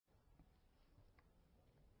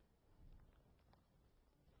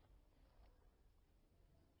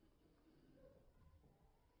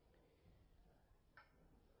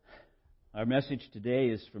Our message today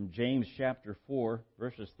is from James chapter 4,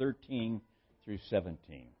 verses 13 through 17.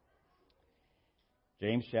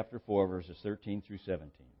 James chapter 4, verses 13 through 17.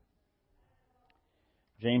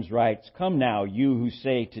 James writes, "Come now, you who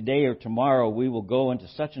say, today or tomorrow we will go into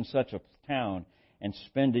such and such a town and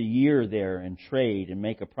spend a year there and trade and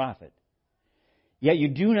make a profit. Yet you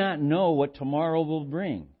do not know what tomorrow will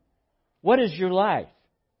bring. What is your life?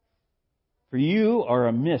 For you are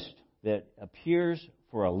a mist that appears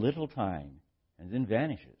for a little time and then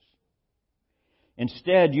vanishes.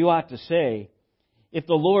 Instead, you ought to say, if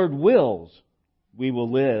the Lord wills, we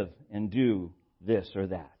will live and do this or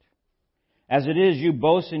that. As it is, you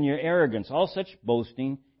boast in your arrogance. All such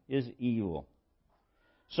boasting is evil.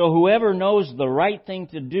 So whoever knows the right thing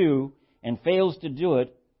to do and fails to do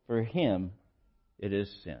it, for him it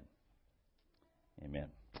is sin." Amen.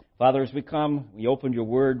 Father, as we come, we open your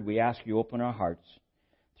word. We ask you open our hearts.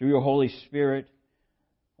 Through your Holy Spirit,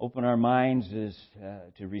 open our minds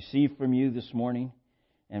to receive from you this morning.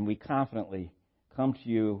 And we confidently come to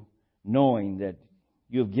you knowing that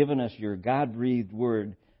you have given us your God-breathed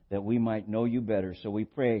word that we might know you better. So we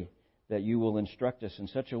pray that you will instruct us in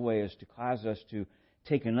such a way as to cause us to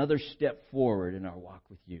take another step forward in our walk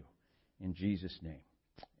with you. In Jesus' name,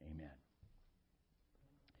 amen.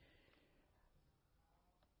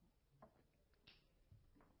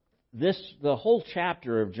 The whole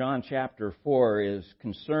chapter of John chapter 4 is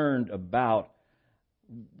concerned about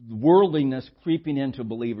worldliness creeping into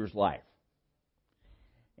believers' life.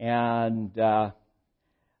 And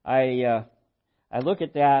I look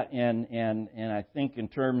at that and I think in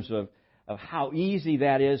terms of how easy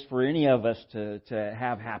that is for any of us to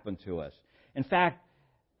have happen to us. In fact,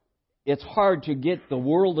 it's hard to get the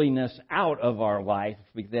worldliness out of our life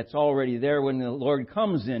that's already there when the Lord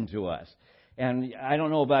comes into us. And I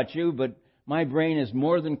don't know about you, but my brain is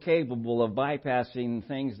more than capable of bypassing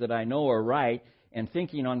things that I know are right and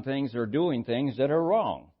thinking on things or doing things that are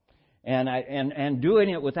wrong. And doing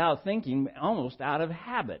it without thinking, almost out of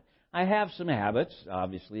habit. I have some habits,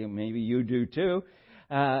 obviously, and maybe you do too,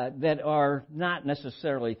 that are not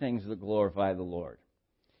necessarily things that glorify the Lord.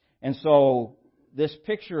 And so this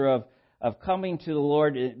picture of coming to the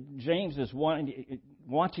Lord, James is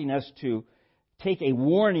wanting us to take a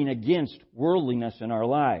warning against worldliness in our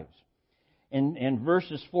lives. In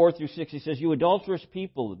verses 4 through 6, he says, "You adulterous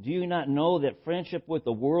people, do you not know that friendship with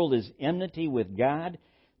the world is enmity with God?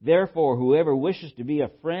 Therefore, whoever wishes to be a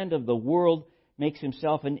friend of the world makes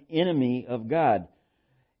himself an enemy of God."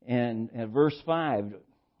 And at verse 5,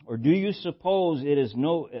 "Or do you suppose it is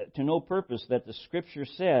to no purpose that the Scripture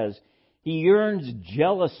says, he yearns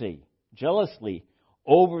jealously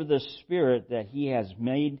over the Spirit that he has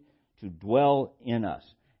made to dwell in us."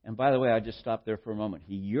 And by the way, I just stopped there for a moment.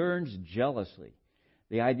 He yearns jealously.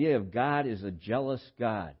 The idea of God is a jealous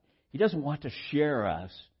God. He doesn't want to share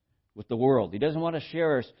us with the world. He doesn't want to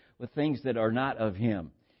share us with things that are not of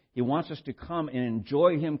Him. He wants us to come and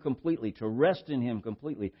enjoy Him completely, to rest in Him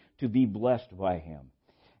completely, to be blessed by Him.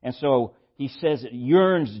 And so he says it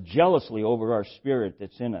yearns jealously over our spirit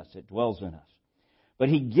that's in us, it dwells in us. But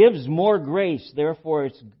He gives more grace. Therefore,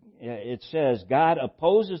 it says, God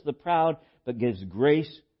opposes the proud, but gives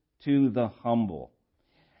grace to the humble.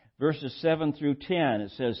 Verses 7 through 10,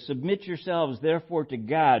 it says, "Submit yourselves therefore to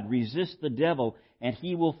God, resist the devil, and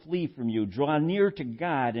he will flee from you. Draw near to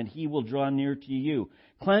God, and He will draw near to you.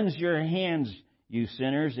 Cleanse your hands, you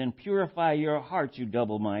sinners, and purify your hearts, you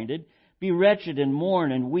double-minded. Be wretched and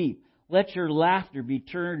mourn and weep. Let your laughter be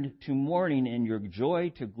turned to mourning and your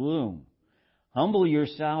joy to gloom. Humble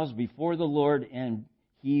yourselves before the Lord, and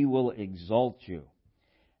He will exalt you."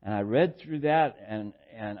 And I read through that, and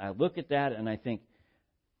I look at that, and I think,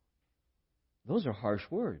 those are harsh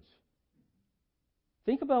words.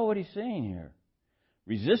 Think about what he's saying here.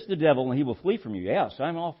 Resist the devil, and he will flee from you. Yes,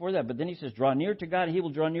 I'm all for that. But then he says, draw near to God, and He will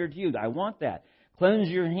draw near to you. I want that. Cleanse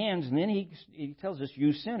your hands, and then he tells us,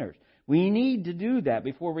 you sinners. We need to do that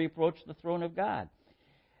before we approach the throne of God.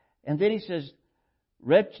 And then he says,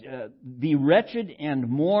 be wretched and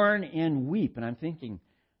mourn and weep. And I'm thinking,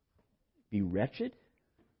 be wretched?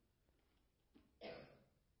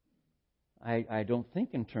 I don't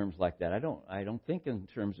think in terms like that. I don't think in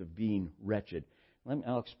terms of being wretched.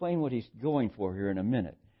 I'll explain what he's going for here in a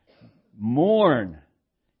minute. Mourn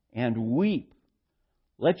and weep.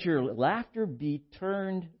 Let your laughter be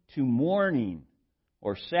turned to mourning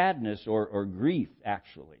or sadness or grief,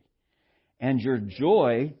 actually, and your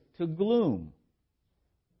joy to gloom.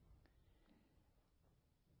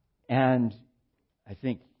 And I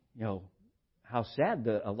think, how sad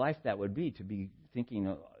a life that would be to be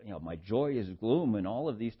thinking, my joy is gloom and all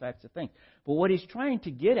of these types of things. But what he's trying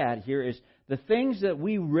to get at here is the things that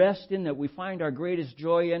we rest in, that we find our greatest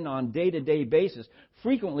joy in on day-to-day basis,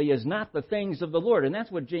 frequently is not the things of the Lord. And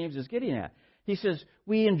that's what James is getting at. He says,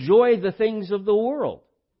 we enjoy the things of the world.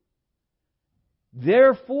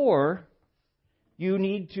 Therefore, you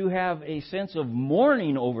need to have a sense of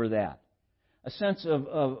mourning over that. A sense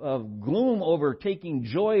of gloom over taking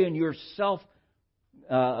joy in yourself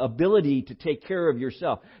ability to take care of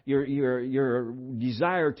yourself, your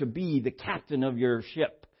desire to be the captain of your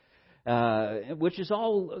ship, which is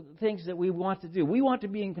all things that we want to do. We want to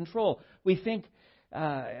be in control. We think,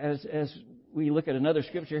 as we look at another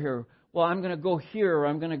scripture here, well, I'm going to go here, or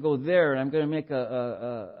I'm going to go there, and I'm going to make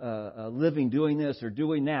a living doing this or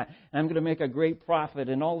doing that, and I'm going to make a great profit,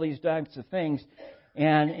 and all these types of things.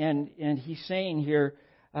 And he's saying here,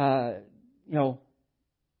 who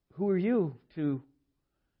are you to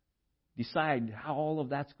decide how all of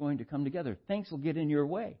that's going to come together? Things will get in your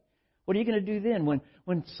way. What are you going to do then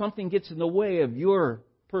when something gets in the way of your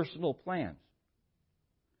personal plans?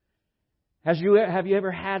 Have you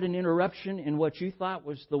ever had an interruption in what you thought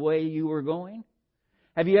was the way you were going?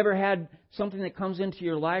 Have you ever had something that comes into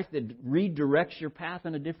your life that redirects your path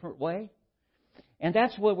in a different way? And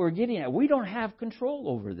that's what we're getting at. We don't have control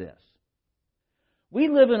over this. We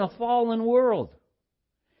live in a fallen world.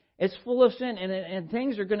 It's full of sin, and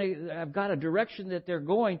things are going to have got a direction that they're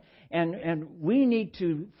going, and we need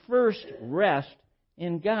to first rest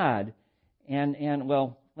in God. And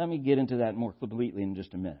well, let me get into that more completely in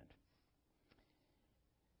just a minute.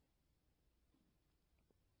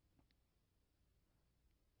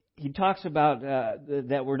 He talks about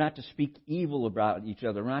that we're not to speak evil about each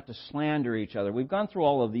other, we're not to slander each other. We've gone through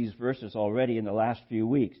all of these verses already in the last few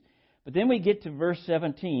weeks. But then we get to verse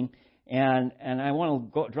 17, and I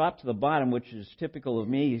want to drop to the bottom, which is typical of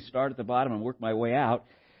me. Start at the bottom and work my way out.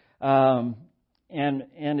 And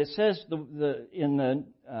it says in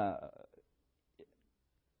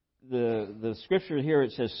the scripture here,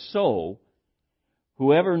 it says, "So,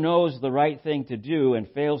 whoever knows the right thing to do and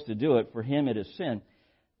fails to do it, for him it is sin."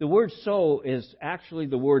 The word "so" is actually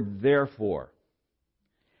the word "therefore."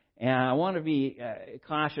 And I want to be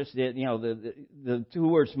cautious that, the two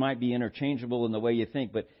words might be interchangeable in the way you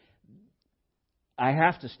think, but I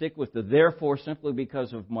have to stick with the "therefore" simply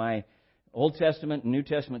because of my Old Testament and New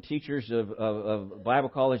Testament teachers of Bible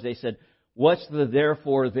college. They said, what's the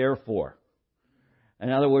therefore, therefore? In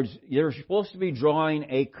other words, you're supposed to be drawing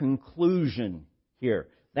a conclusion here.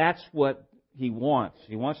 That's what he wants.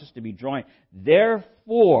 He wants us to be drawing.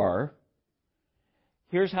 Therefore,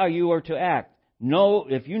 here's how you are to act.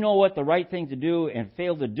 If you know what the right thing to do and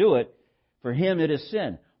fail to do it, for him it is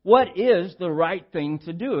sin. What is the right thing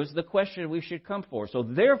to do is the question we should come for. So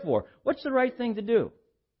therefore, what's the right thing to do?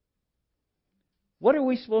 What are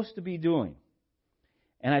we supposed to be doing?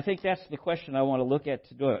 And I think that's the question I want to look at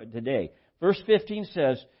today. Verse 15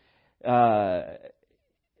 says that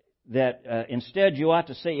instead you ought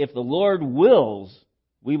to say, if the Lord wills,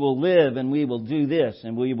 we will live and we will do this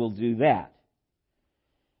and we will do that.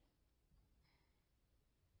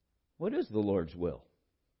 What is the Lord's will?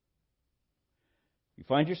 You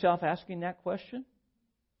find yourself asking that question?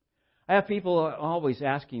 I have people always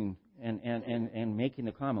asking and making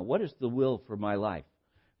the comment, what is the will for my life?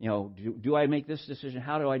 Do I make this decision?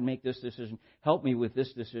 How do I make this decision? Help me with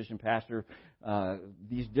this decision, Pastor.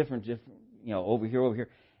 These different, over here.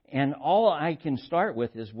 And all I can start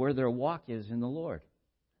with is where their walk is in the Lord.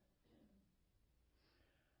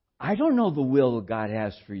 I don't know the will that God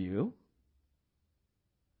has for you.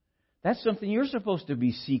 That's something you're supposed to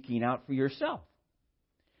be seeking out for yourself.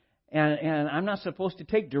 And I'm not supposed to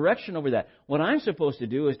take direction over that. What I'm supposed to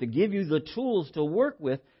do is to give you the tools to work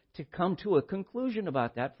with to come to a conclusion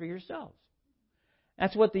about that for yourselves.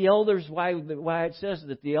 That's what the elders, why it says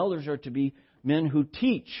that the elders are to be men who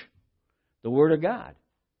teach the Word of God.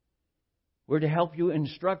 We're to help you,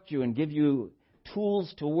 instruct you, and give you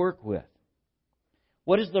tools to work with.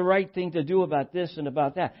 What is the right thing to do about this and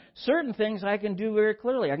about that? Certain things I can do very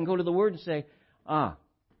clearly. I can go to the Word and say,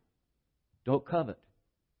 don't covet.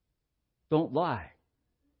 Don't lie.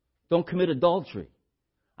 Don't commit adultery.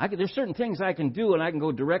 There's certain things I can do and I can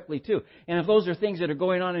go directly to. And if those are things that are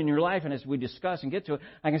going on in your life, and as we discuss and get to it,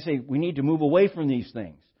 I can say, we need to move away from these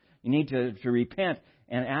things. You need to repent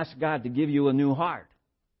and ask God to give you a new heart.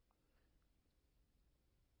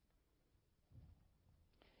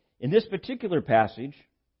 In this particular passage,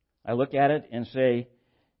 I look at it and say,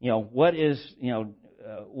 what does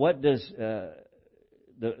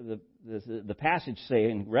the passage say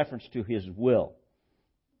in reference to His will?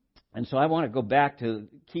 And so I want to go back to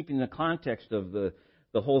keeping the context of the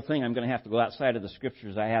the whole thing, I'm going to have to go outside of the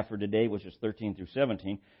scriptures I have for today, which is 13 through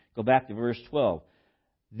 17. Go back to verse 12.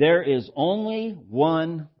 There is only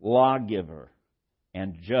one lawgiver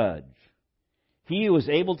and judge. He who is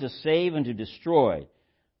able to save and to destroy.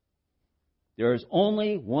 There is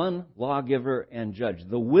only one lawgiver and judge.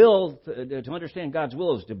 The will, to understand God's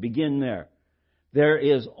will, is to begin there. There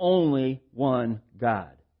is only one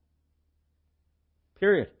God.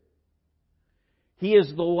 Period. He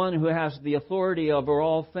is the one who has the authority over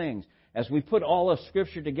all things. As we put all of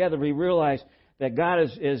Scripture together, we realize that God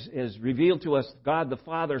is revealed to us, God the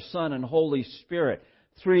Father, Son, and Holy Spirit,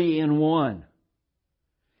 3 in 1.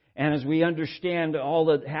 And as we understand all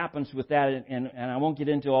that happens with that, and I won't get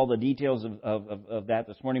into all the details of that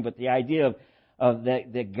this morning, but the idea of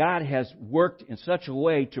that God has worked in such a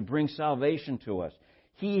way to bring salvation to us.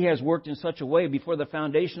 He has worked in such a way before the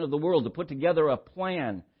foundation of the world to put together a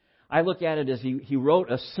plan. I look at it as He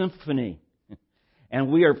wrote a symphony,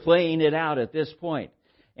 and we are playing it out at this point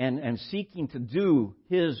and seeking to do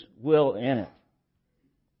His will in it.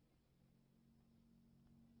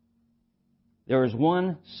 There is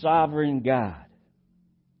one sovereign God.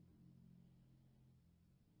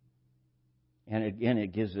 And again,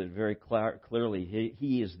 it gives it very clearly.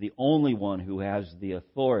 He is the only one who has the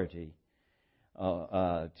authority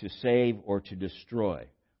to save or to destroy.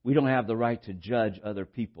 We don't have the right to judge other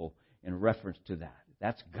people in reference to that.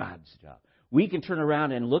 That's God's job. We can turn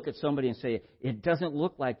around and look at somebody and say, it doesn't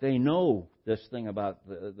look like they know this thing about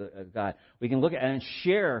the God. We can look at it and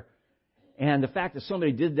share. And the fact that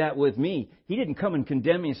somebody did that with me, he didn't come and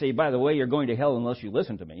condemn me and say, by the way, you're going to hell unless you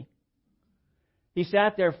listen to me. He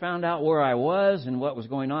sat there, found out where I was and what was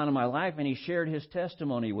going on in my life, and he shared his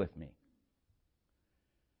testimony with me.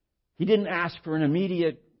 He didn't ask for an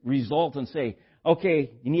immediate result and say,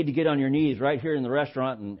 okay, you need to get on your knees right here in the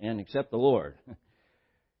restaurant and accept the Lord.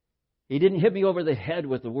 He didn't hit me over the head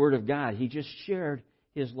with the Word of God. He just shared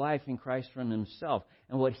his life in Christ from himself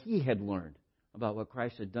and what he had learned about what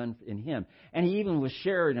Christ had done in him. And he even was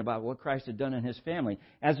sharing about what Christ had done in his family.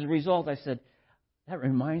 As a result, I said, that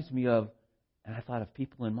reminds me of, and I thought of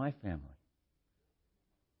people in my family.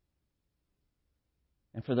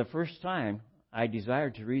 And for the first time, I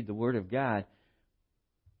desired to read the Word of God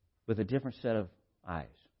with a different set of eyes.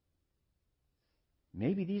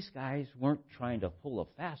 Maybe these guys weren't trying to pull a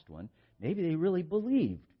fast one. Maybe they really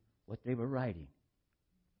believed what they were writing.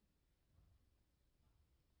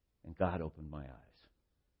 And God opened my eyes.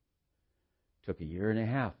 It took 1.5 years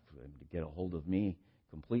for him to get a hold of me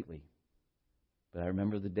completely. But I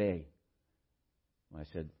remember the day when I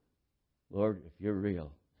said, Lord, if you're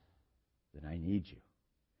real, then I need you.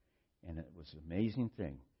 And it was an amazing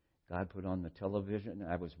thing. God put on the television.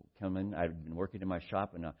 I was coming. I'd been working in my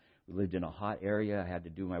shop, and we lived in a hot area. I had to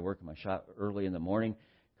do my work in my shop early in the morning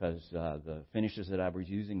because the finishes that I was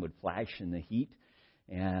using would flash in the heat.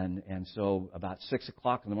 And so about 6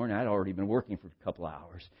 o'clock in the morning, I'd already been working for a couple of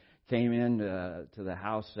hours. Came in to the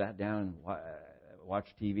house, sat down,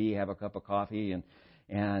 watched TV, have a cup of coffee, and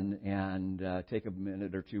take a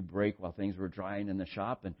minute or two break while things were drying in the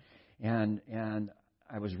shop. And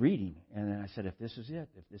I was reading, and then I said, if this is it,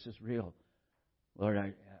 if this is real, Lord,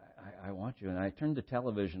 I want you. And I turned the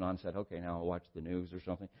television on and said, okay, now I'll watch the news or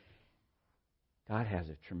something. God has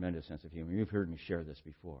a tremendous sense of humor. You've heard me share this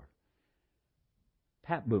before.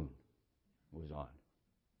 Pat Boone was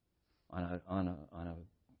on a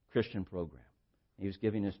Christian program. He was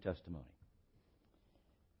giving his testimony.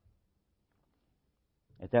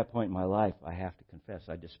 At that point in my life, I have to confess,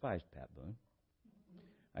 I despised Pat Boone.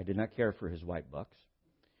 I did not care for his white bucks.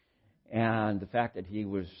 And the fact that he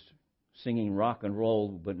was singing rock and roll,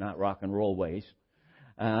 but not rock and roll ways.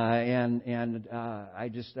 I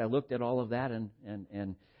looked at all of that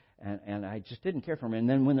and I just didn't care for him. And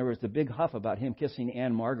then when there was the big huff about him kissing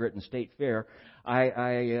Ann Margaret in State Fair,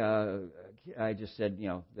 I just said,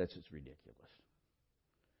 that's just ridiculous.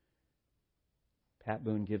 Pat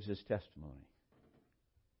Boone gives his testimony.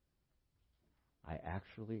 I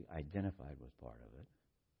actually identified with part of it.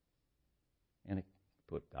 And it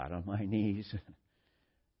put God on my knees,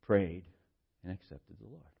 prayed, and accepted the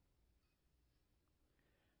Lord.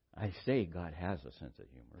 I say God has a sense of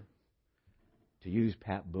humor to use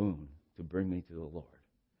Pat Boone to bring me to the Lord.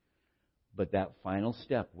 But that final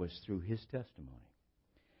step was through his testimony.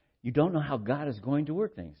 You don't know how God is going to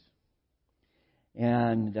work things.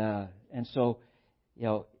 And so,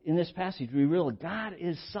 in this passage, we realize God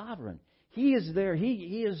is sovereign. He is there.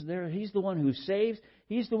 He is there. He's the one who saves.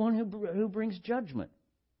 He's the one who brings judgment.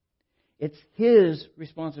 It's His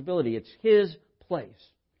responsibility. It's His place.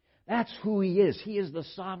 That's who He is. He is the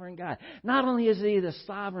sovereign God. Not only is He the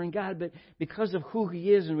sovereign God, but because of who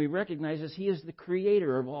He is, and we recognize this, He is the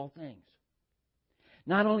creator of all things.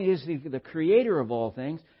 Not only is He the creator of all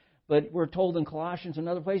things, but we're told in Colossians and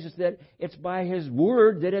other places that it's by His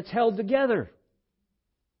Word that it's held together.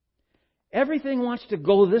 Everything wants to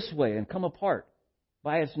go this way and come apart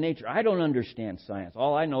by its nature. I don't understand science.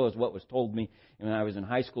 All I know is what was told me when I was in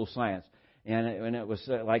high school science. And it was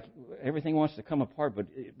like everything wants to come apart, but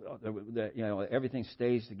everything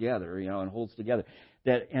stays together, and holds together.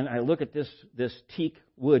 And I look at this teak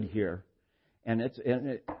wood here, and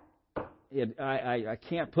I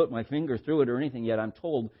can't put my finger through it or anything yet. I'm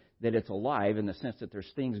told that it's alive in the sense that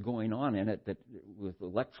there's things going on in it that with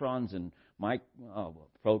electrons and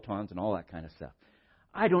protons and all that kind of stuff.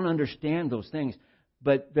 I don't understand those things.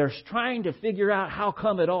 But they're trying to figure out how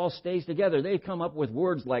come it all stays together. They come up with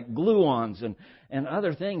words like gluons and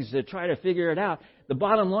other things to try to figure it out. The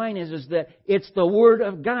bottom line is that it's the Word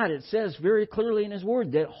of God. It says very clearly in His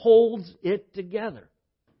Word that holds it together.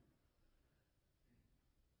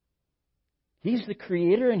 He's the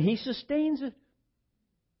Creator and He sustains it.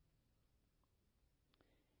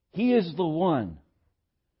 He is the one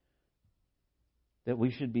that we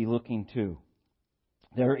should be looking to.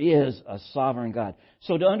 There is a sovereign God.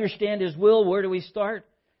 So to understand His will, where do we start?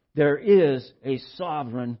 There is a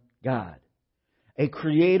sovereign God, a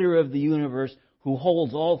creator of the universe who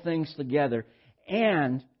holds all things together.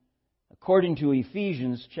 And according to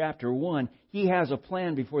Ephesians chapter 1, He has a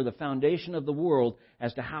plan before the foundation of the world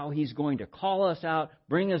as to how He's going to call us out,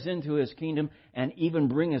 bring us into His kingdom, and even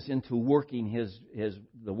bring us into working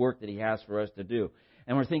the work that He has for us to do.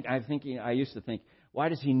 And I used to think, why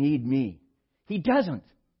does He need me? He doesn't.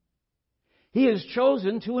 He has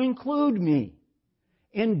chosen to include me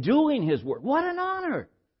in doing His work. What an honor!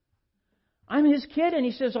 I'm His kid, and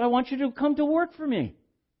He says, I want you to come to work for me.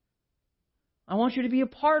 I want you to be a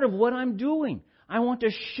part of what I'm doing. I want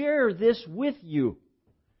to share this with you.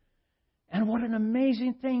 And what an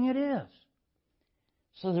amazing thing it is.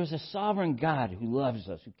 So there's a sovereign God who loves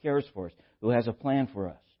us, who cares for us, who has a plan for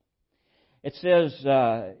us. It says,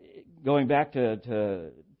 going back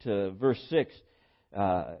to verse 6,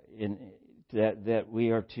 that we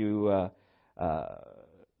are to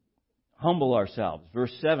humble ourselves.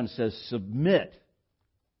 Verse 7 says, submit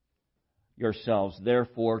yourselves,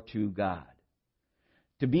 therefore, to God.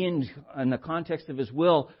 To be in the context of His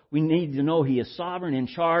will, we need to know He is sovereign, in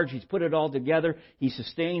charge. He's put it all together. He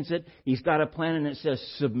sustains it. He's got a plan, and it says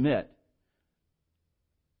submit.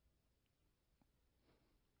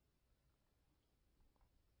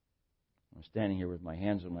 I'm standing here with my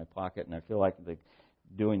hands in my pocket, and I feel like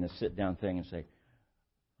doing the sit-down thing and say,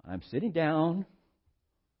 I'm sitting down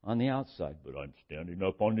on the outside, but I'm standing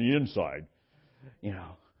up on the inside.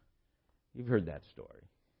 You've heard that story.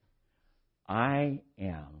 I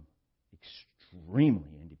am extremely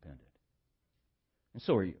independent. And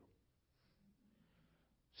so are you.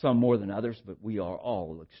 Some more than others, but we are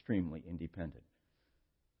all extremely independent.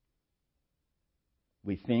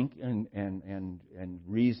 We think and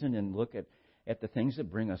reason and look at the things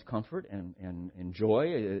that bring us comfort and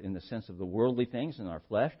joy in the sense of the worldly things in our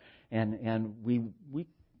flesh, and we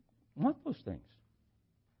want those things.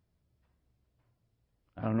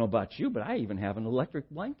 I don't know about you, but I even have an electric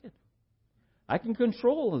blanket. I can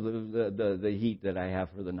control the heat that I have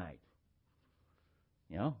for the night.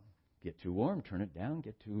 Get too warm, turn it down.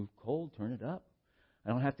 Get too cold, turn it up. I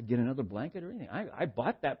don't have to get another blanket or anything. I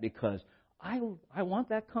bought that because I want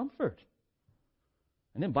that comfort.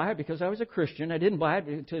 I didn't buy it because I was a Christian. I didn't buy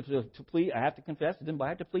it to please. I have to confess, I didn't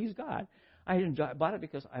buy it to please God. I bought it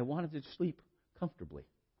because I wanted to sleep comfortably.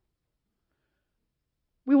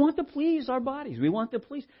 We want to please our bodies. We want to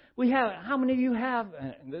please. How many of you have?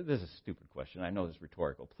 This is a stupid question. I know this is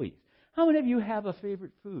rhetorical. Please, how many of you have a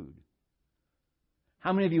favorite food?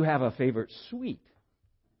 How many of you have a favorite sweet?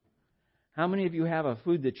 How many of you have a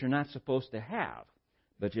food that you're not supposed to have,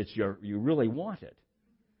 but you really want it?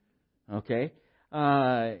 Okay,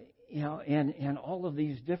 and all of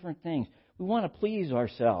these different things. We want to please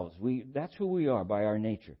ourselves. That's who we are by our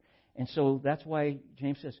nature, and so that's why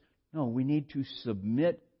James says, no, we need to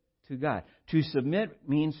submit to God. To submit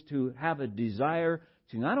means to have a desire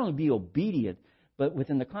to not only be obedient, but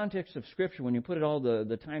within the context of Scripture, when you put it all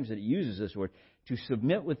the times that it uses this word, to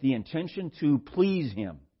submit with the intention to please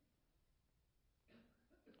Him.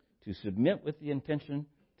 To submit with the intention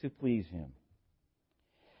to please Him.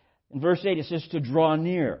 In verse 8 it says to draw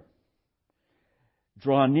near.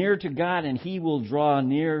 Draw near to God and He will draw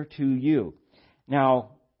near to you.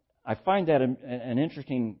 Now, I find that an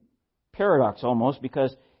interesting paradox almost,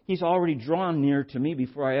 because He's already drawn near to me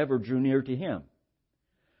before I ever drew near to Him.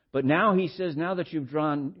 But now he says, now that you've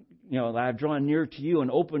drawn, I've drawn near to you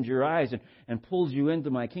and opened your eyes and pulled you into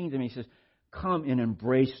my kingdom, he says, come and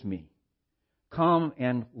embrace me. Come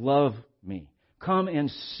and love me. Come and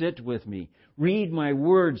sit with me. Read my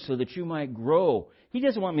word so that you might grow. He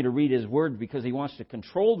doesn't want me to read his word because he wants to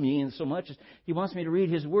control me in so much as he wants me to read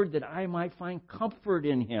his word that I might find comfort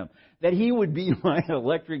in him. That he would be my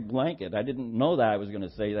electric blanket. I didn't know that I was going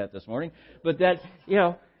to say that this morning. But that,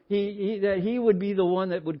 that he would be the one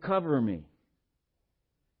that would cover me.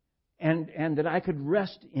 And that I could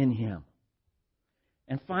rest in him.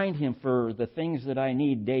 And find him for the things that I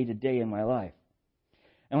need day to day in my life.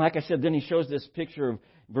 And like I said, then he shows this picture of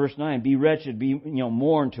verse 9, be wretched,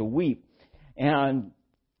 mourn, to weep, and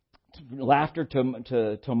laughter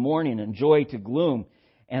to mourning, and joy to gloom.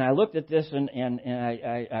 And I looked at this and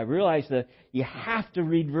I realized that you have to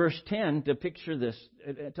read verse 10 to picture this,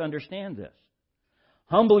 to understand this.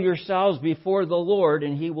 Humble yourselves before the Lord,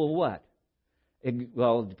 and He will what?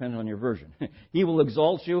 Well, it depends on your version. He will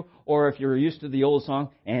exalt you, or if you're used to the old song,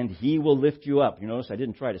 and He will lift you up. You notice I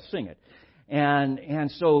didn't try to sing it.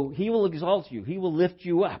 And so He will exalt you. He will lift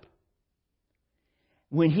you up.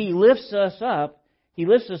 When He lifts us up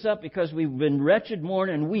because we've been wretched, mourn,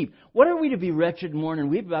 and weep. What are we to be wretched, mourn, and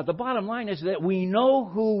weep about? The bottom line is that we know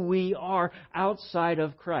who we are outside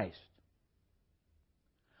of Christ.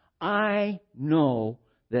 I know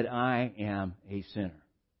that I am a sinner.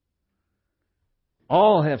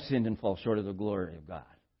 All have sinned and fall short of the glory of God.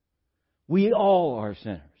 We all are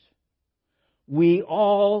sinners. We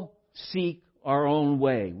all seek our own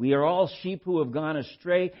way. We are all sheep who have gone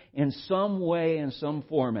astray in some way, in some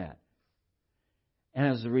format. And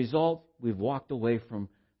as a result, we've walked away from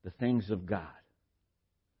the things of God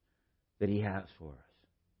that He has for us.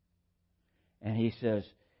 And He says,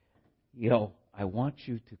 I want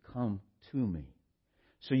you to come to me.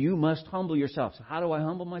 So you must humble yourself. So how do I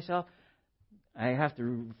humble myself? I have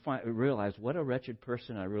to realize what a wretched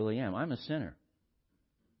person I really am. I'm a sinner.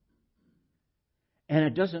 And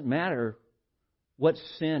it doesn't matter what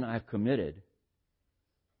sin I've committed.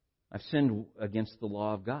 I've sinned against the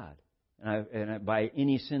law of God. And by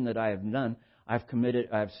any sin that I have done, I've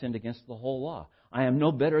sinned against the whole law. I am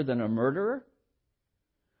no better than a murderer.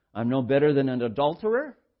 I'm no better than an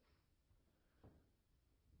adulterer.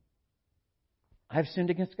 I've sinned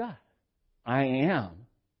against God. I am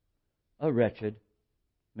a wretched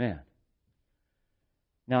man.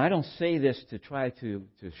 Now, I don't say this to try to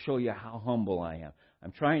show you how humble I am.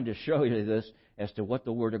 I'm trying to show you this as to what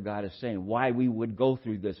the Word of God is saying, why we would go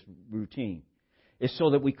through this routine. It's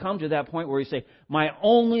so that we come to that point where we say, my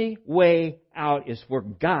only way out is for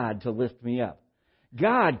God to lift me up.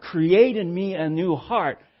 God, create in me a new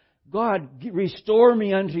heart. God, restore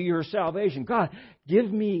me unto your salvation. God,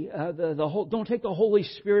 give me don't take the Holy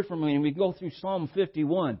Spirit from me. And we go through Psalm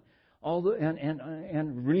 51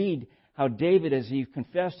 and read how David, as he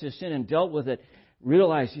confessed his sin and dealt with it,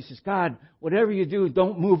 realized, he says, God, whatever you do,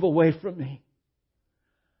 don't move away from me.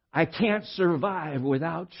 I can't survive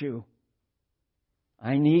without you.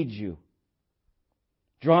 I need you.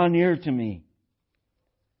 Draw near to me.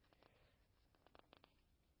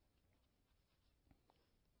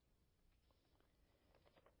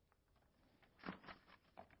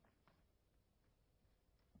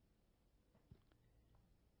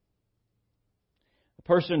 A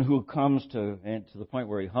person who comes to the point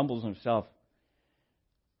where he humbles himself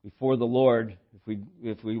before the Lord,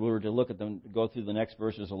 if we were to look at them, go through the next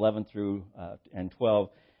verses 11 through and 12,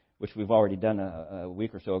 which we've already done a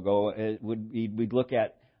week or so ago, we'd look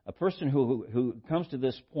at a person who comes to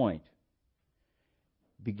this point,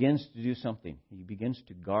 begins to do something. He begins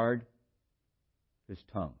to guard his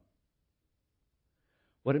tongue.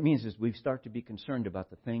 What it means is we start to be concerned about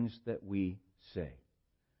the things that we say.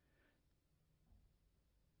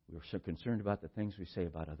 We're so concerned about the things we say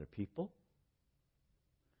about other people.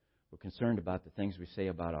 We're concerned about the things we say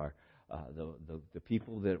about the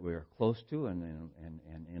people that we're close to and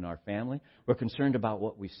in our family. We're concerned about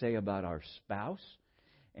what we say about our spouse,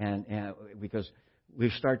 and because we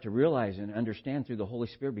start to realize and understand through the Holy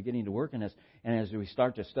Spirit beginning to work in us, and as we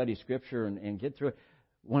start to study Scripture and get through it,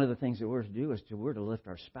 one of the things that we're to do is we're to lift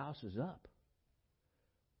our spouses up.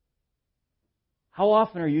 How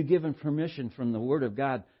often are you given permission from the Word of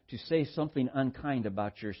God to say something unkind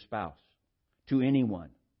about your spouse to anyone?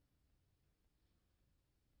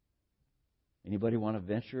 Anybody want to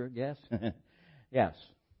venture a guess? Yes.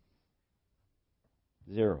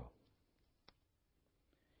 0.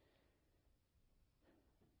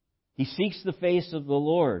 He seeks the face of the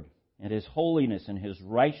Lord and His holiness and His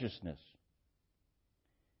righteousness.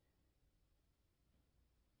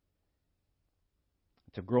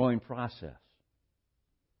 It's a growing process.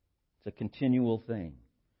 It's a continual thing.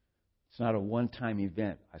 It's not a one-time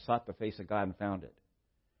event. I sought the face of God and found it.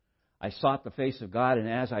 I sought the face of God, and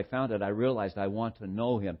as I found it, I realized I want to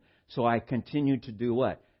know Him. So I continued to do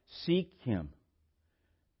what? Seek Him.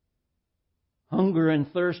 Hunger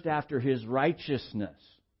and thirst after His righteousness.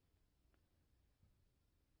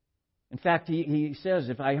 In fact, he says,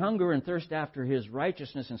 if I hunger and thirst after His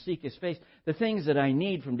righteousness and seek His face, the things that I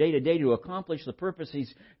need from day to day to accomplish the purpose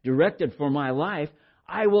He's directed for my life,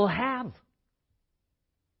 I will have.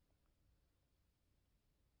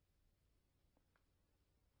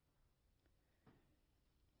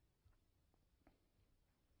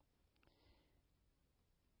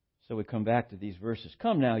 So we come back to these verses.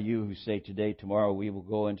 Come now, you who say today, tomorrow we will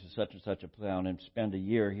go into such and such a town and spend a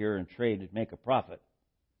year here and trade and make a profit.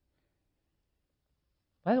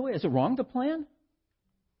 By the way, is it wrong to plan?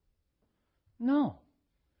 No.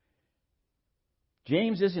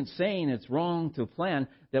 James isn't saying it's wrong to plan,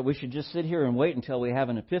 that we should just sit here and wait until we have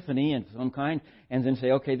an epiphany of some kind and then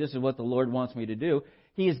say, okay, this is what the Lord wants me to do.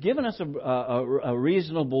 He has given us a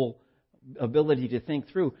reasonable ability to think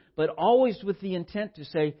through, but always with the intent to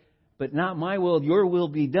say, but not my will, your will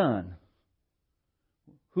be done.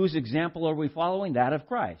 Whose example are we following? That of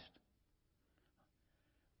Christ.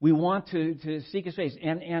 We want to seek His face.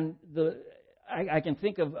 And I can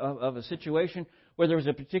think of a situation where there was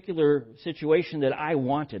a particular situation that I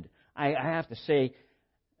wanted. I have to say,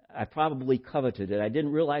 I probably coveted it. I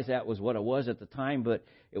didn't realize that was what it was at the time, but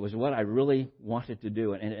it was what I really wanted to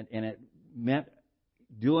do. And it meant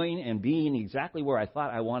doing and being exactly where I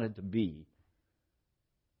thought I wanted to be.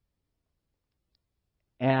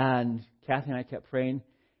 And Kathy and I kept praying.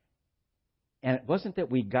 And it wasn't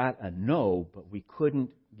that we got a no, but we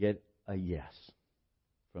couldn't get a yes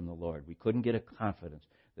from the Lord. We couldn't get a confidence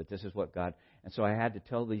that this is what God... And so I had to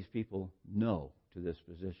tell these people no to this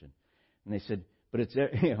position. And they said, but it's,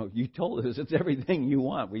 you told us it's everything you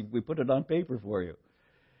want. We put it on paper for you.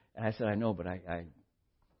 And I said, I know, but I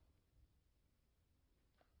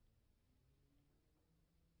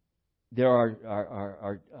there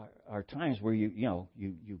are times where you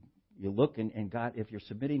look and God, if you're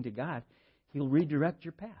submitting to God, He'll redirect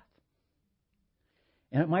your path.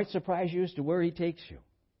 And it might surprise you as to where He takes you.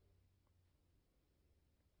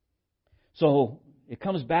 So it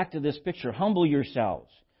comes back to this picture. Humble yourselves.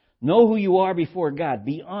 Know who you are before God.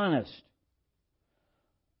 Be honest.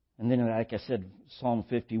 And then, like I said, Psalm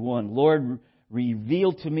 51, Lord,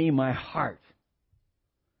 reveal to me my heart.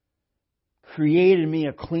 Create in me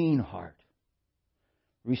a clean heart.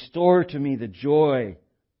 Restore to me the joy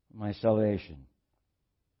of my salvation.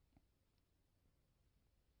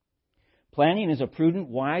 Planning is a prudent,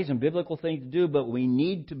 wise, and biblical thing to do, but we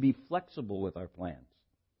need to be flexible with our plans.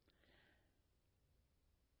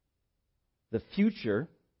 The future,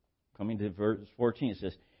 coming to verse 14, it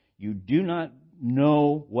says, you do not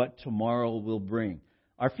know what tomorrow will bring.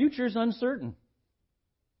 Our future is uncertain.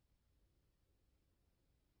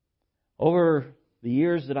 Over the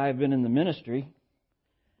years that I've been in the ministry,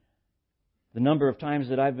 the number of times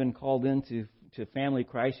that I've been called into family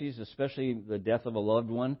crises, especially the death of a loved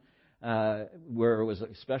one, where it was,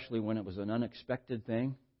 especially when it was an unexpected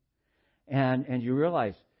thing, and you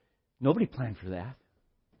realize nobody planned for that.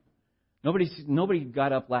 Nobody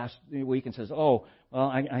got up last week and says, "Oh, well,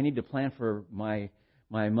 I need to plan for my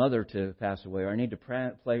mother to pass away, or I need to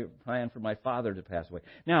plan for my father to pass away."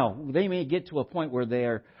 Now, they may get to a point where they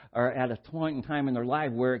are at a point in time in their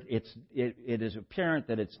life where it is apparent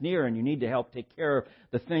that it's near, and you need to help take care of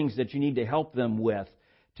the things that you need to help them with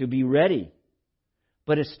to be ready.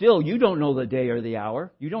 But it's still, you don't know the day or the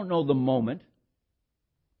hour. You don't know the moment.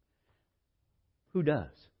 Who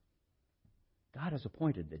does? God has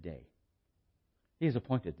appointed the day. He has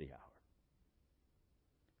appointed the hour.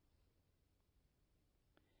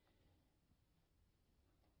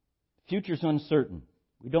 Future's uncertain.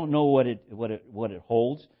 We don't know what it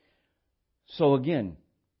holds. So again,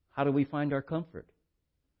 how do we find our comfort?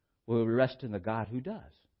 Well, we rest in the God who does.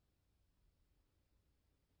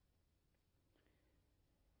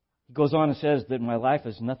 He goes on and says that my life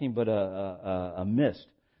is nothing but a mist,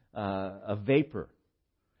 a vapor.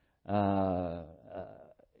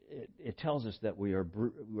 It tells us that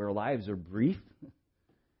our lives are brief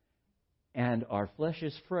and our flesh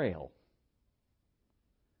is frail.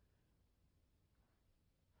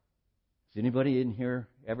 Has anybody in here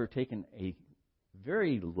ever taken a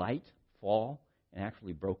very light fall and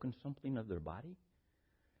actually broken something of their body?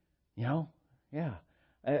 Yeah.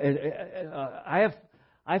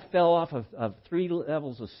 I fell off of 3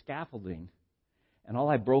 levels of scaffolding, and all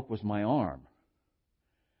I broke was my arm.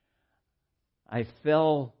 I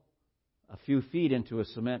fell a few feet into a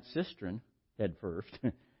cement cistern head first,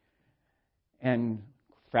 and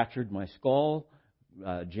fractured my skull,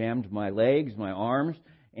 jammed my legs, my arms,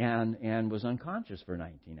 and was unconscious for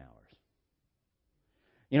 19 hours.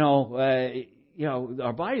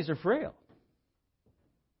 Our bodies are frail.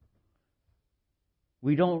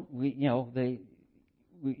 We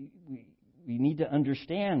need to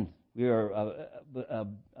understand we are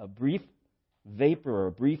a brief vapor or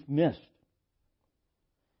a brief mist.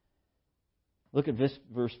 Look at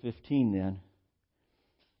verse 15 then.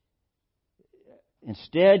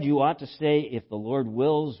 Instead, you ought to say, if the Lord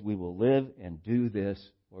wills, we will live and do this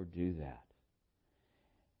or do that.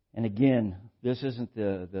 And again, this isn't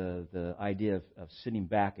the idea of sitting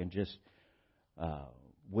back and just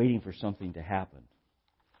waiting for something to happen.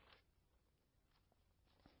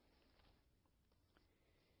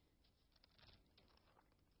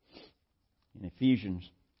 In Ephesians,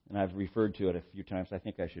 and I've referred to it a few times, I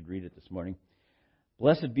think I should read it this morning.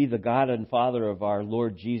 Blessed be the God and Father of our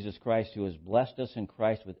Lord Jesus Christ, who has blessed us in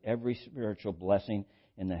Christ with every spiritual blessing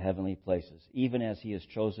in the heavenly places, even as He has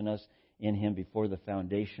chosen us in Him before the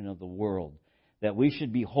foundation of the world, that we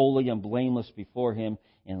should be holy and blameless before Him.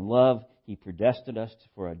 In love, He predestined us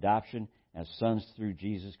for adoption as sons through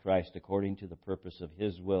Jesus Christ, according to the purpose of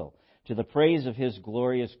His will, to the praise of His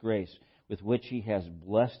glorious grace, with which He has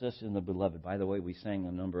blessed us in the Beloved. By the way, we sang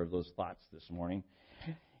a number of those thoughts this morning.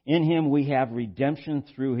 In Him we have redemption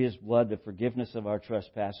through His blood, the forgiveness of our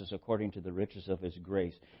trespasses, according to the riches of His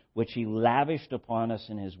grace, which He lavished upon us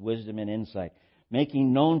in His wisdom and insight,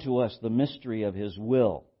 making known to us the mystery of His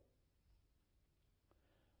will,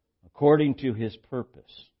 according to His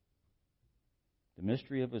purpose. The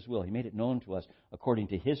mystery of His will. He made it known to us according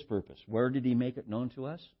to His purpose. Where did He make it known to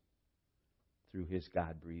us? Through His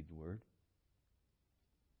God-breathed Word,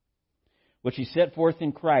 which He set forth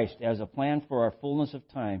in Christ as a plan for our fullness of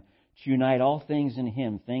time, to unite all things in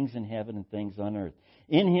Him, things in heaven and things on earth.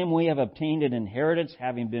 In Him we have obtained an inheritance,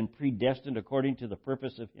 having been predestined according to the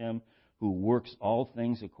purpose of Him who works all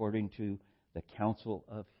things according to the counsel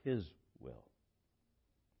of His will.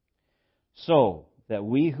 So that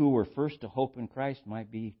we who were first to hope in Christ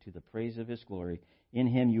might be to the praise of His glory. In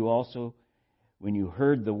Him you also, when you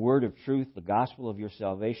heard the word of truth, the gospel of your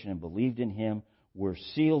salvation, and believed in Him, were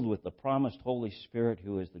sealed with the promised Holy Spirit,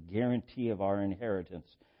 who is the guarantee of our inheritance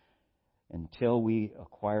until we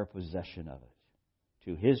acquire possession of it,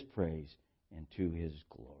 to His praise and to His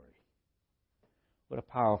glory. What a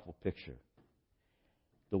powerful picture.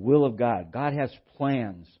 The will of God. God has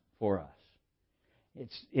plans for us.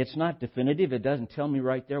 It's not definitive. It doesn't tell me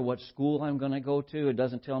right there what school I'm going to go to. It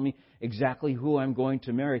doesn't tell me exactly who I'm going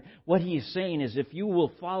to marry. What He is saying is, if you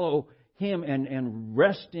will follow Him and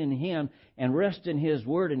rest in Him and rest in His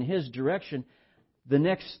Word and His direction, the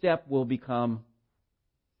next step will become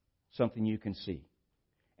something you can see.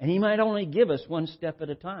 And He might only give us one step at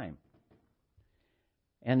a time.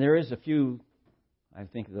 And there is a few, I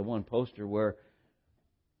think of the one poster where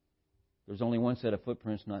there's only one set of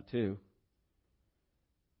footprints, not two.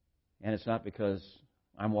 And it's not because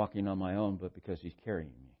I'm walking on my own, but because He's carrying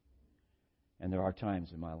me. And there are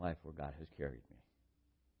times in my life where God has carried me.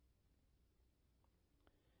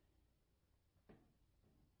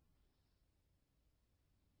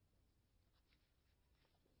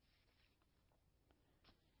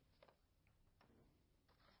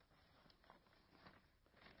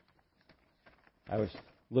 I was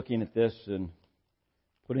looking at this and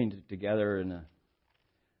putting it together in a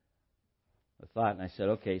thought, and I said,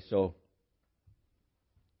 okay, so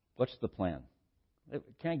what's the plan?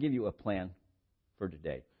 Can I give you a plan for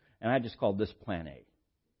today? And I just called this Plan A.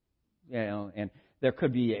 And there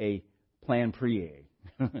could be a Plan Pre-A.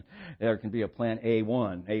 There can be a Plan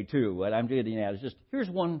A1, A2. What I'm getting at is just, here's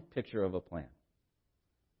one picture of a plan.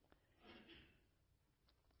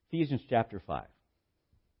 Ephesians chapter 5.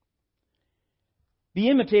 Be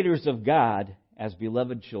imitators of God as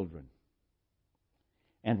beloved children,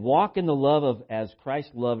 and walk in the love of as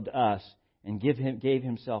Christ loved us and gave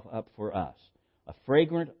Himself up for us, a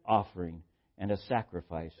fragrant offering and a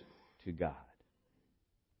sacrifice to God.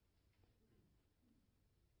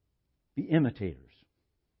 Be imitators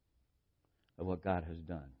of what God has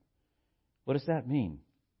done. What does that mean?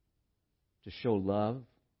 To show love,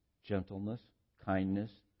 gentleness,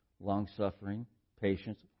 kindness, long-suffering,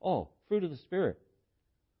 patience. Oh, fruit of the Spirit.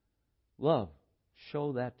 Love.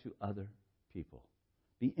 Show that to other people.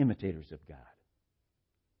 Be imitators of God.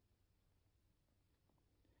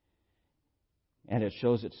 And it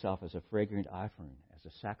shows itself as a fragrant offering, as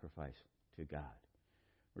a sacrifice to God.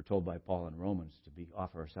 We're told by Paul in Romans to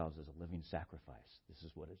offer ourselves as a living sacrifice. This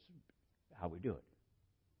is how we do it.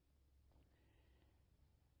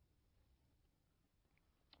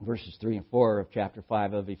 Verses 3 and 4 of chapter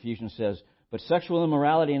 5 of Ephesians says, But sexual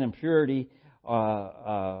immorality and impurity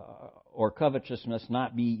or covetousness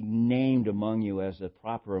not be named among you as is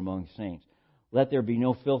proper among saints. Let there be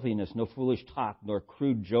no filthiness, no foolish talk, nor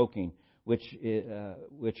crude joking, which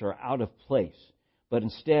are out of place. But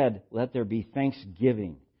instead, let there be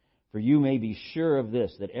thanksgiving. For you may be sure of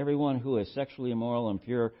this, that everyone who is sexually immoral,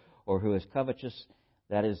 impure, or who is covetous,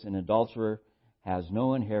 that is, an adulterer, has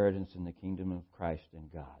no inheritance in the kingdom of Christ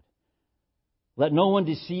and God. Let no one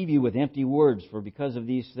deceive you with empty words, for because of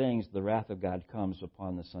these things the wrath of God comes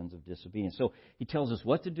upon the sons of disobedience. So he tells us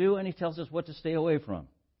what to do, and he tells us what to stay away from.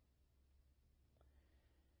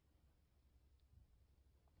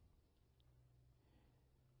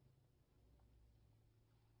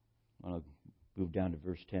 I'll move down to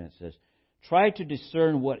verse 10. It says, try to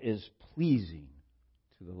discern what is pleasing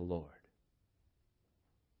to the Lord.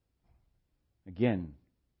 Again,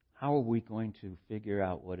 how are we going to figure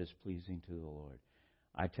out what is pleasing to the Lord?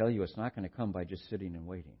 I tell you, it's not going to come by just sitting and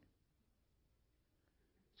waiting.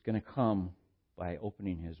 It's going to come by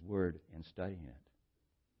opening His Word and studying it.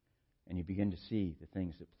 And you begin to see the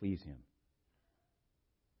things that please Him.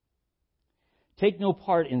 Take no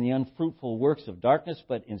part in the unfruitful works of darkness,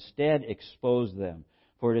 but instead expose them.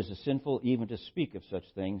 For it is sinful even to speak of such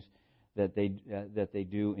things that they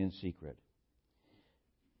do in secret.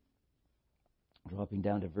 Dropping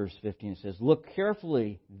down to verse 15, it says, look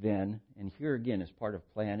carefully then, and here again is part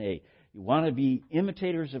of plan A. You want to be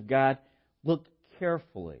imitators of God? Look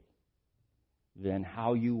carefully then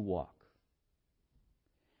how you walk.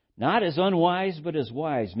 Not as unwise, but as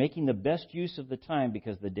wise, making the best use of the time,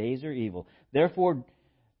 because the days are evil. Therefore,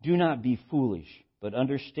 do not be foolish, but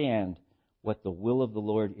understand what the will of the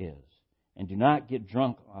Lord is. And do not get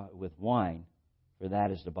drunk with wine, for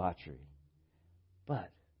that is debauchery. But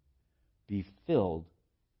be filled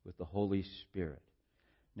with the Holy Spirit.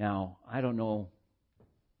 Now, I don't know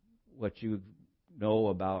what you know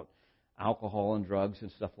about alcohol and drugs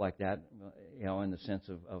and stuff like that, in the sense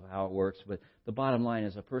of how it works. But the bottom line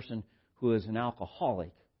is a person who is an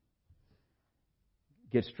alcoholic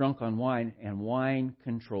gets drunk on wine, and wine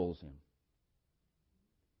controls him.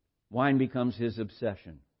 Wine becomes his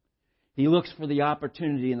obsession. He looks for the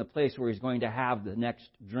opportunity in the place where he's going to have the next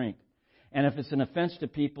drink. And if it's an offense to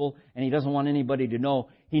people and he doesn't want anybody to know,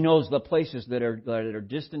 he knows the places that are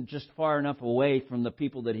distant, just far enough away from the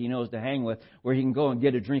people that he knows to hang with, where he can go and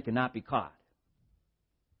get a drink and not be caught.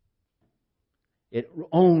 It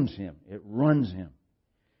owns him. It runs him.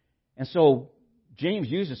 And so James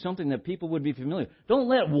uses something that people would be familiar with. Don't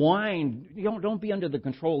let wine, don't be under the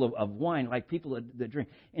control of wine like people that drink.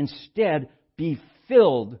 Instead, be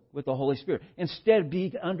filled with the Holy Spirit. Instead,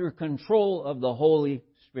 be under control of the Holy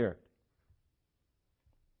Spirit.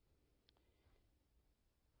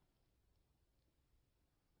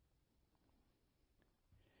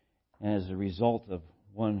 And as a result of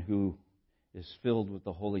one who is filled with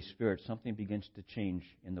the Holy Spirit, something begins to change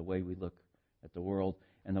in the way we look at the world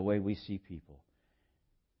and the way we see people.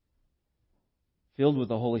 Filled with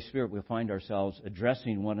the Holy Spirit, we'll find ourselves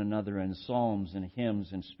addressing one another in psalms and hymns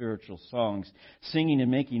and spiritual songs, singing and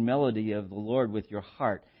making melody of the Lord with your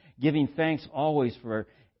heart, giving thanks always for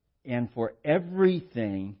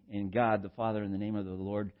everything in God the Father in the name of the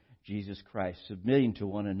Lord Jesus Christ, submitting to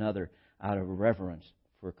one another out of reverence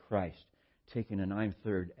for Christ, taking an I'm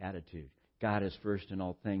third attitude. God is first in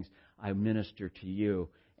all things. I minister to you,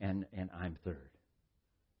 and I'm third.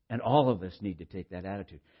 And all of us need to take that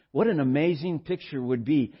attitude. What an amazing picture would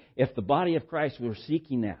be if the body of Christ were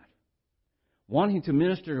seeking that, wanting to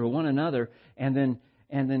minister to one another, and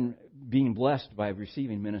then being blessed by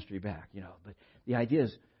receiving ministry back. But the idea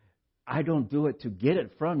is, I don't do it to get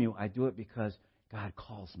it from you. I do it because God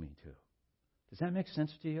calls me to. Does that make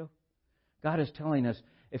sense to you? God is telling us,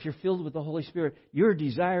 if you're filled with the Holy Spirit, your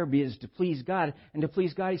desire is to please God. And to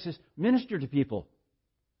please God, He says, minister to people.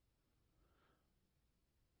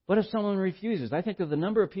 What if someone refuses? I think of the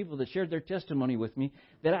number of people that shared their testimony with me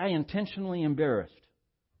that I intentionally embarrassed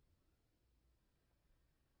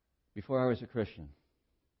before I was a Christian.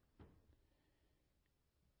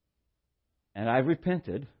 And I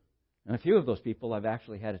repented. And a few of those people I've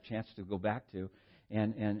actually had a chance to go back to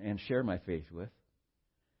and share my faith with.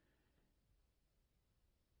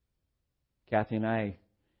 Kathy and I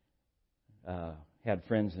had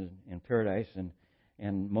friends in Paradise,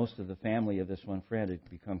 and most of the family of this one friend had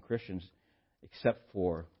become Christians, except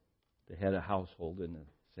for the head of household, in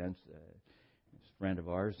a sense, a friend of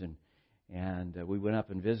ours. And we went up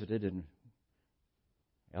and visited, and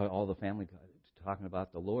all the family talking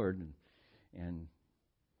about the Lord, and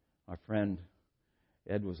our friend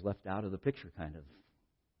Ed was left out of the picture, kind of.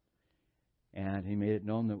 And he made it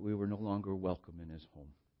known that we were no longer welcome in his home.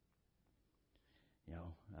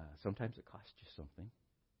 Sometimes it costs you something.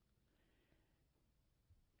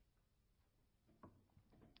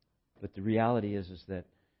 But the reality is that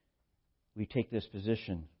we take this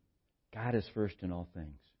position. God is first in all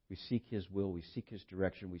things. We seek His will. We seek His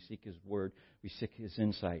direction. We seek His word. We seek His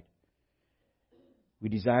insight. We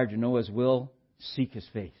desire to know His will. Seek His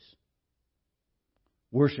face.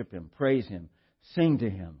 Worship Him. Praise Him. Sing to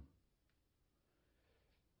Him.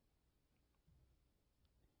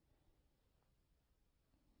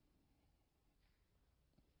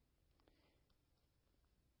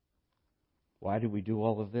 Why do we do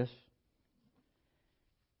all of this?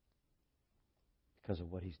 Because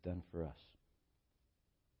of what He's done for us.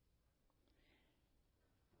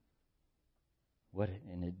 What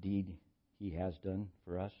indeed He has done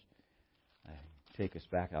for us. I take us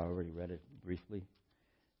back. I already read it briefly.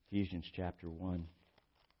 Ephesians chapter 1.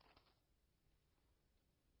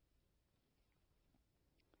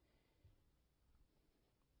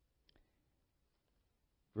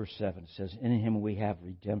 Verse 7 says, "In Him we have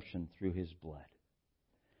redemption through His blood,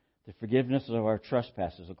 the forgiveness of our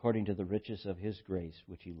trespasses according to the riches of His grace,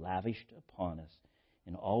 which He lavished upon us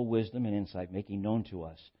in all wisdom and insight, making known to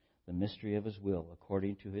us the mystery of His will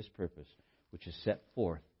according to His purpose, which is set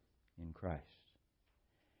forth in Christ,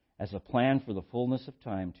 as a plan for the fullness of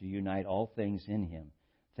time to unite all things in Him,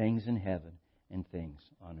 things in heaven and things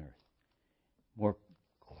on earth." More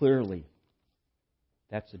clearly,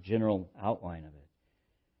 that's the general outline of it.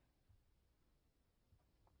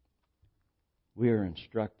 We are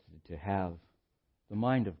instructed to have the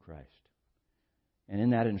mind of Christ. And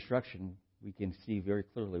in that instruction, we can see very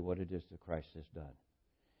clearly what it is that Christ has done.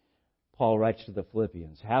 Paul writes to the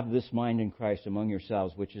Philippians, "Have this mind in Christ among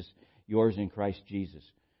yourselves, which is yours in Christ Jesus,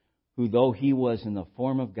 who though He was in the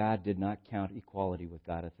form of God, did not count equality with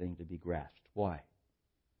God a thing to be grasped." Why?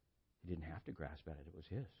 He didn't have to grasp at it. It was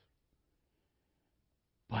His.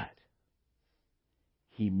 But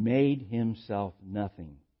He made Himself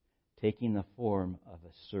nothing, taking the form of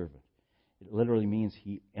a servant. It literally means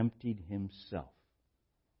He emptied Himself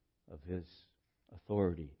of His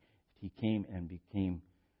authority. He came and became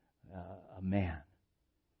a man.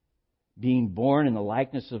 Being born in the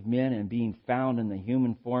likeness of men and being found in the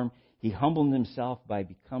human form, He humbled Himself by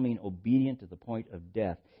becoming obedient to the point of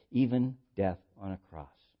death, even death on a cross.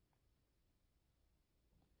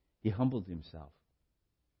 He humbled Himself.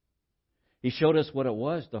 He showed us what it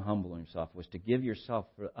was to humble Himself, was to give yourself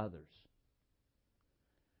for others.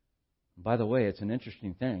 By the way, it's an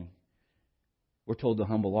interesting thing. We're told to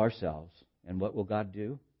humble ourselves. And what will God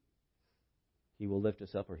do? He will lift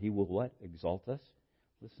us up, or He will what? Exalt us?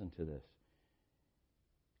 Listen to this.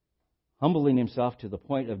 Humbling Himself to the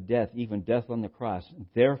point of death, even death on the cross.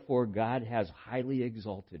 Therefore God has highly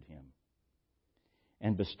exalted Him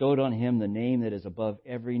and bestowed on Him the name that is above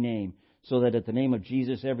every name, so that at the name of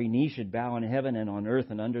Jesus every knee should bow in heaven and on earth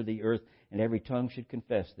and under the earth, and every tongue should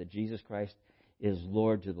confess that Jesus Christ is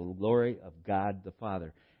Lord, to the glory of God the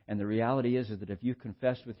Father. And the reality is that if you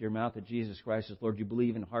confess with your mouth that Jesus Christ is Lord, you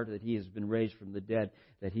believe in heart that He has been raised from the dead,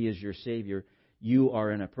 that He is your Savior, you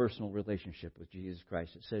are in a personal relationship with Jesus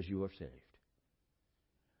Christ. It says you are saved.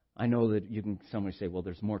 I know that somebody say, well,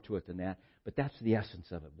 there's more to it than that, but that's the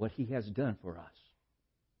essence of it, what He has done for us.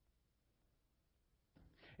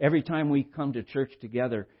 Every time we come to church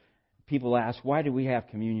together, people ask, why do we have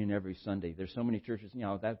communion every Sunday? There's so many churches,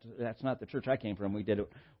 that's not the church I came from. We did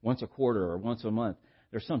it once a quarter or once a month.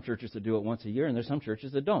 There's some churches that do it once a year, and there's some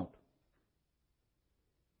churches that don't.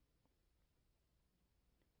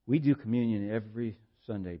 We do communion every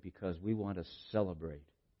Sunday because we want to celebrate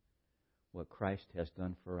what Christ has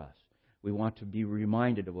done for us. We want to be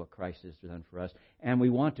reminded of what Christ has done for us. And we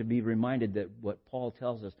want to be reminded that what Paul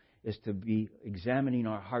tells us is to be examining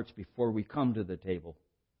our hearts before we come to the table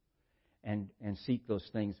and seek those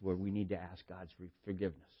things where we need to ask God's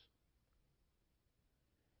forgiveness.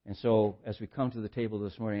 And so, as we come to the table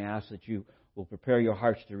this morning, I ask that you will prepare your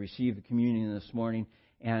hearts to receive the communion this morning.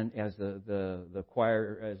 And as the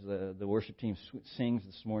choir, as the worship team sings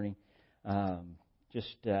this morning,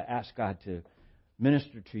 just ask God to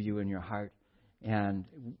minister to you in your heart and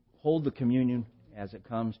hold the communion as it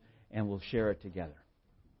comes, and we'll share it together.